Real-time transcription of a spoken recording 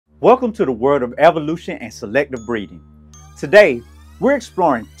Welcome to the world of evolution and selective breeding. Today, we're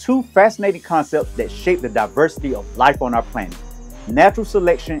exploring two fascinating concepts that shape the diversity of life on our planet: natural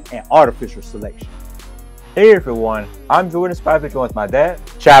selection and artificial selection. Hey everyone, I'm Jordan Spivey, joined with my dad,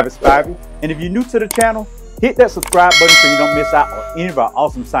 Travis Spivey, and if you're new to the channel, hit that subscribe button so you don't miss out on any of our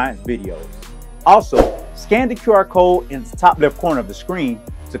awesome science videos. Also, scan the QR code in the top left corner of the screen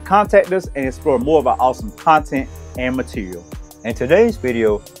to contact us and explore more of our awesome content and material. In today's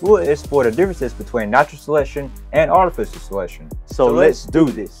video, we will explore the differences between natural selection and artificial selection. So let's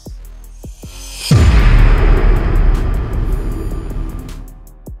do this.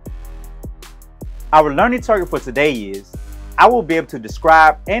 Our learning target for today is, I will be able to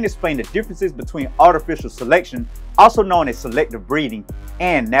describe and explain the differences between artificial selection, also known as selective breeding,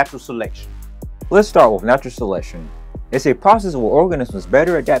 and natural selection. Let's start with natural selection. It's a process where organisms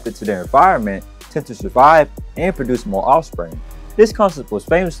better adapted to their environment tend to survive and produce more offspring. This concept was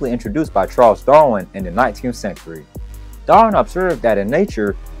famously introduced by Charles Darwin in the 19th century. Darwin observed that in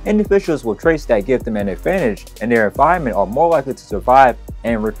nature, individuals with traits that give them an advantage in their environment are more likely to survive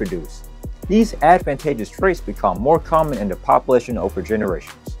and reproduce. These advantageous traits become more common in the population over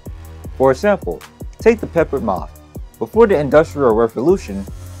generations. For example, take the peppered moth. Before the Industrial Revolution,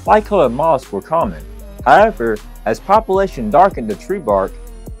 light-colored moths were common. However, as population darkened the tree bark,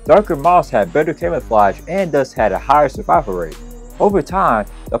 darker moths had better camouflage and thus had a higher survival rate. Over time,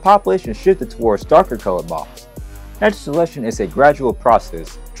 the population shifted towards darker colored moths. Natural selection is a gradual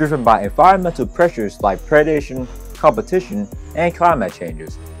process driven by environmental pressures like predation, competition, and climate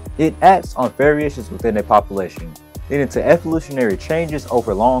changes. It acts on variations within a population, leading to evolutionary changes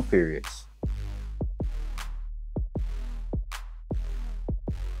over long periods.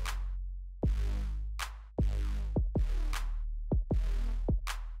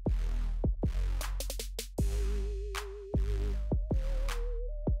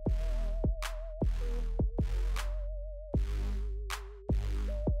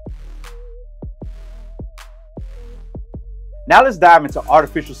 Now let's dive into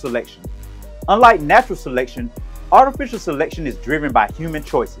artificial selection. Unlike natural selection, artificial selection is driven by human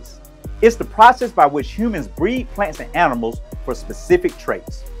choices. It's the process by which humans breed plants and animals for specific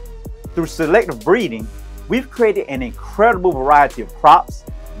traits. Through selective breeding, we've created an incredible variety of crops,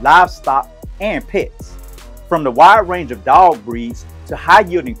 livestock, and pets. From the wide range of dog breeds to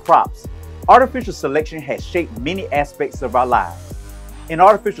high-yielding crops, artificial selection has shaped many aspects of our lives. In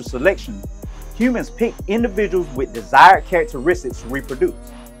artificial selection, humans pick individuals with desired characteristics to reproduce.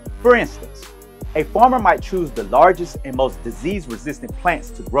 For instance, a farmer might choose the largest and most disease-resistant plants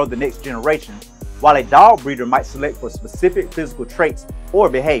to grow the next generation, while a dog breeder might select for specific physical traits or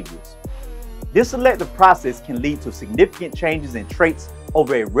behaviors. This selective process can lead to significant changes in traits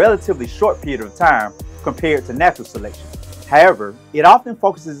over a relatively short period of time compared to natural selection. However, it often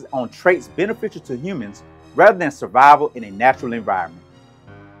focuses on traits beneficial to humans rather than survival in a natural environment.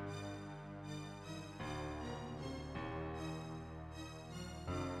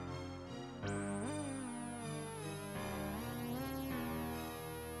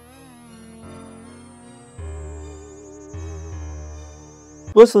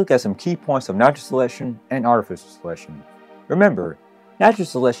 Let's look at some key points of natural selection and artificial selection. Remember, natural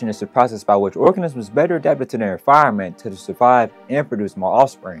selection is the process by which organisms better adapted to their environment to survive and produce more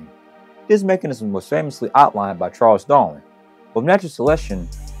offspring. This mechanism was famously outlined by Charles Darwin. With natural selection,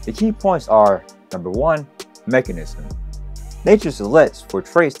 the key points are: number 1, mechanism. Nature selects for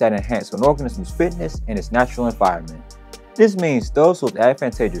traits that enhance an organism's fitness in its natural environment. This means those with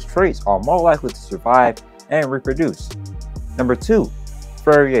advantageous traits are more likely to survive and reproduce. Number 2,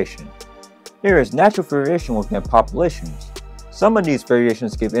 variation. There is natural variation within populations. Some of these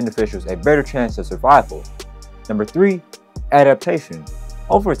variations give individuals a better chance of survival. Number 3, adaptation.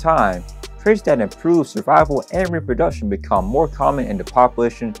 Over time, traits that improve survival and reproduction become more common in the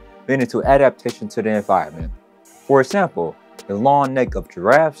population, leading to adaptation to the environment. For example, the long neck of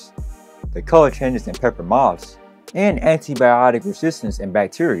giraffes, the color changes in pepper moths, and antibiotic resistance in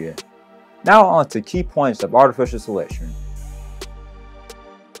bacteria. Now on to key points of artificial selection.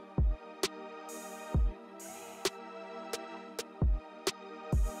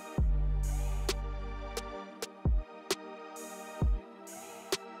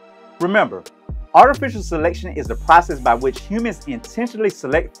 Remember, artificial selection is the process by which humans intentionally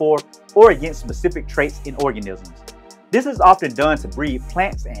select for or against specific traits in organisms. This is often done to breed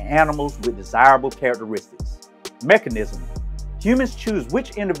plants and animals with desirable characteristics. Mechanism. Humans choose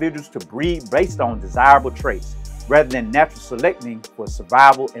which individuals to breed based on desirable traits, rather than naturally selecting for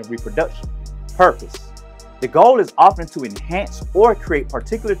survival and reproduction. Purpose. The goal is often to enhance or create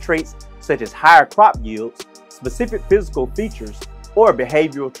particular traits such as higher crop yields, specific physical features, or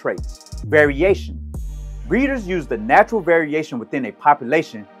behavioral traits. Variation. Breeders use the natural variation within a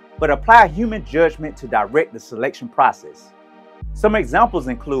population, but apply human judgment to direct the selection process. Some examples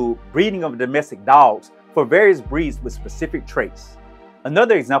include breeding of domestic dogs for various breeds with specific traits.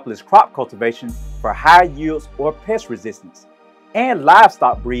 Another example is crop cultivation for high yields or pest resistance, and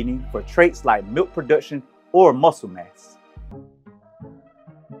livestock breeding for traits like milk production or muscle mass.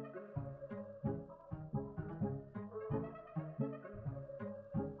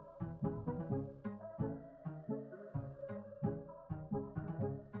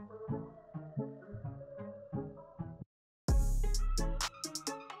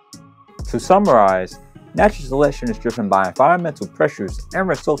 To summarize, natural selection is driven by environmental pressures and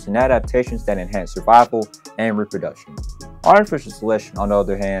results in adaptations that enhance survival and reproduction. Artificial selection, on the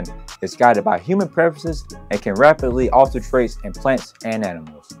other hand, is guided by human preferences and can rapidly alter traits in plants and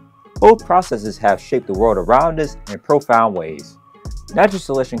animals. Both processes have shaped the world around us in profound ways. Natural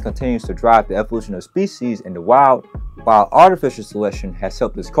selection continues to drive the evolution of species in the wild, while artificial selection has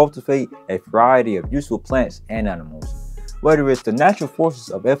helped us cultivate a variety of useful plants and animals. Whether it's the natural forces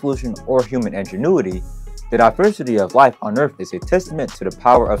of evolution or human ingenuity, the diversity of life on Earth is a testament to the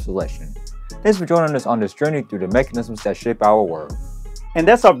power of selection. Thanks for joining us on this journey through the mechanisms that shape our world. And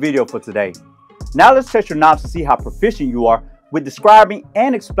that's our video for today. Now let's test your knowledge to see how proficient you are with describing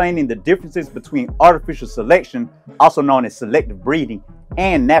and explaining the differences between artificial selection, also known as selective breeding,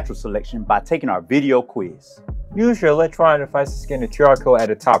 and natural selection by taking our video quiz. Use your electronic device to scan the QR code at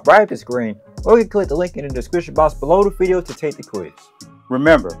the top right of the screen, or you can click the link in the description box below the video to take the quiz.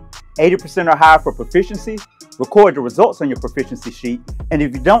 Remember, 80% or higher for proficiency. Record the results on your proficiency sheet, and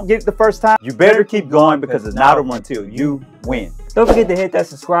if you don't get it the first time, you better keep going because it's not over until you win. Don't forget to hit that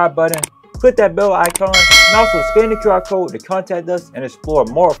subscribe button, click that bell icon, and also scan the QR code to contact us and explore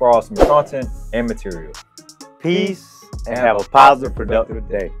more of our awesome content and material. Peace, and have a positive, productive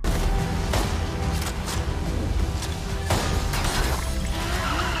day.